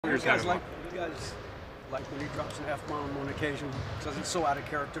You guys like when he drops an F-bomb on occasion because it's so out of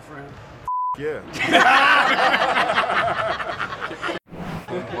character for him. Yeah.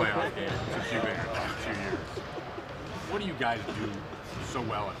 Home playoff game since you've been here the last 2 years. What do you guys do so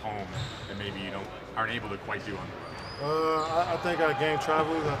well at home that maybe you aren't able to quite do on the road? I think our game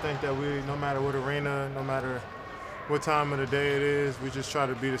travels. I think that we, no matter what arena, no matter what time of the day it is, we just try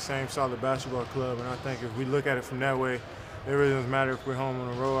to be the same solid basketball club. And I think if we look at it from that way, it really doesn't matter if we're home on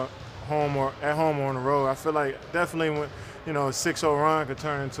the road, at home or on the road. I feel like definitely when a 6-0 run could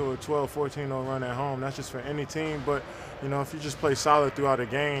turn into a 12-14-0 run at home. That's just for any team. But if you just play solid throughout a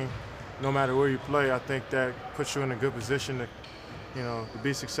game, no matter where you play, I think that puts you in a good position to to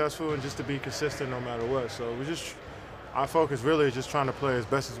be successful and just to be consistent no matter what. So our focus really is just trying to play as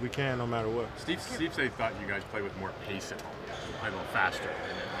best as we can no matter what. Steve said thought you guys play with more pace at home, play a little faster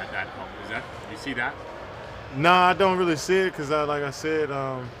at home. Do you see that? No, I don't really see it because, like I said,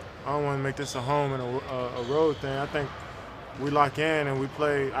 I don't want to make this a home and a road thing. I think we lock in and we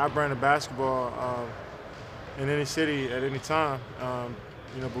play our brand of basketball in any city at any time.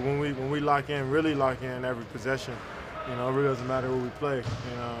 But when we lock in, really lock in every possession, it really doesn't matter who we play.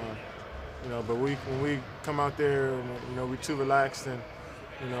 But when we come out there and we're too relaxed and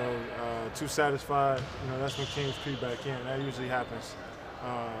too satisfied, that's when teams creep back in. That usually happens.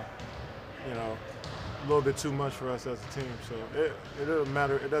 A little bit too much for us as a team. So it doesn't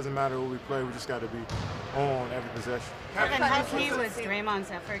matter. It doesn't matter who we play. We just got to be on every possession. Kevin, how key was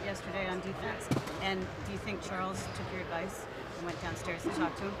Draymond's effort yesterday on defense? And do you think Charles took your advice and went downstairs to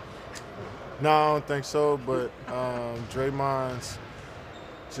talk to him? No, I don't think so. But Draymond's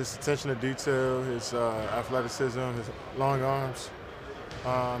just attention to detail, his athleticism, his long arms,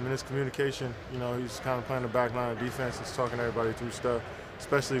 and his communication. He's kind of playing the back line of defense. He's talking to everybody through stuff,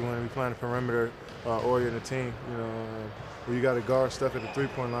 especially when we playing the perimeter orient the team. Where you got to guard stuff at the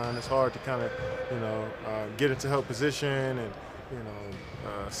three-point line. It's hard to kind of get into help position and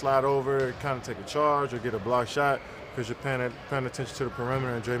slide over, kind of take a charge or get a block shot because you're paying attention to the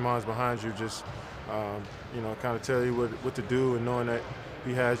perimeter and Draymond's behind you, just kind of tell you what to do, and knowing that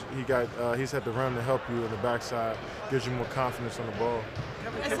he's at the rim to help you in the backside gives you more confidence on the ball.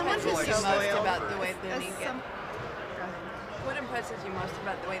 As someone who's most about the way Looney what impresses you most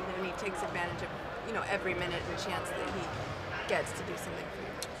about the way Looney takes advantage of every minute and chance that he gets to do something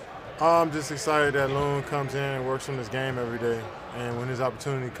for you? I'm just excited that Loon comes in and works on his game every day, and when his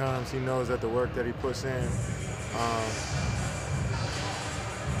opportunity comes, he knows that the work that he puts in.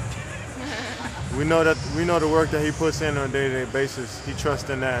 We know the work that he puts in on a day-to-day basis. He trusts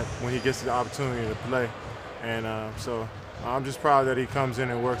in that when he gets the opportunity to play, and so I'm just proud that he comes in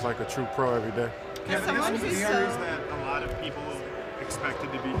and works like a true pro every day. Kevin, this is the series that a lot of people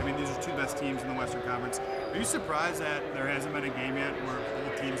expected to be. I mean, these are two best teams in the Western Conference. Are you surprised that there hasn't been a game yet where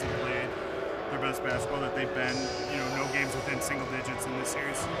both teams have played their best basketball, that they've been, no games within single digits in this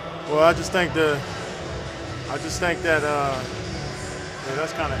series? Well, I just think that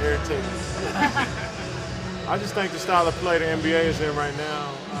that's kind of irritating. I just think the style of play the NBA is in right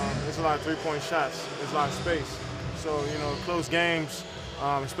now, there's a lot of three-point shots. There's a lot of space. So, close games,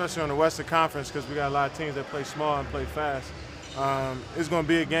 especially on the Western Conference, because we got a lot of teams that play small and play fast. It's going to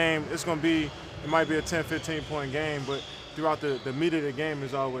be a game. It might be a 10, 15-point game, but throughout the meat of the game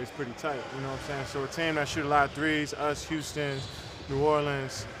is always pretty tight. You know what I'm saying? So a team that shoot a lot of threes, us, Houston, New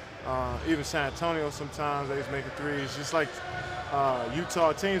Orleans, even San Antonio sometimes, they just making threes. Just like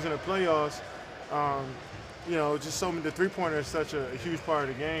Utah teams in the playoffs, the three-pointer is such a huge part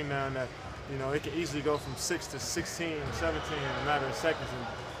of the game now that, it can easily go from 6 to 16 and 17 in a matter of seconds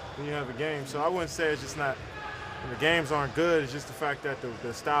when you have a game. So I wouldn't say it's just not, the games aren't good, it's just the fact that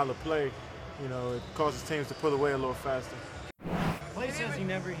the style of play, it causes teams to pull away a little faster. Clay says he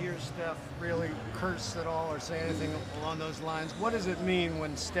never hears Steph really curse at all or say anything along those lines. What does it mean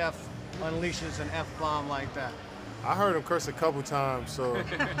when Steph unleashes an F-bomb like that? I heard him curse a couple times, so.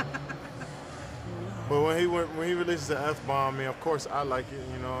 But when he releases an F-bomb, of course I like it,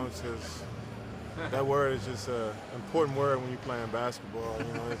 it's just, that word is just an important word when you're playing basketball,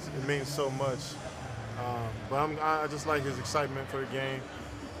 it means so much. But I just like his excitement for the game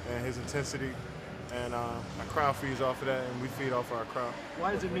and his intensity, and our crowd feeds off of that, and we feed off our crowd.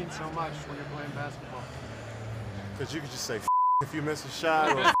 Why does it mean so much when you're playing basketball? Because you can just say if you miss a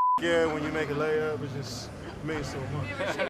shot, or yeah when you make a layup, it just means so much.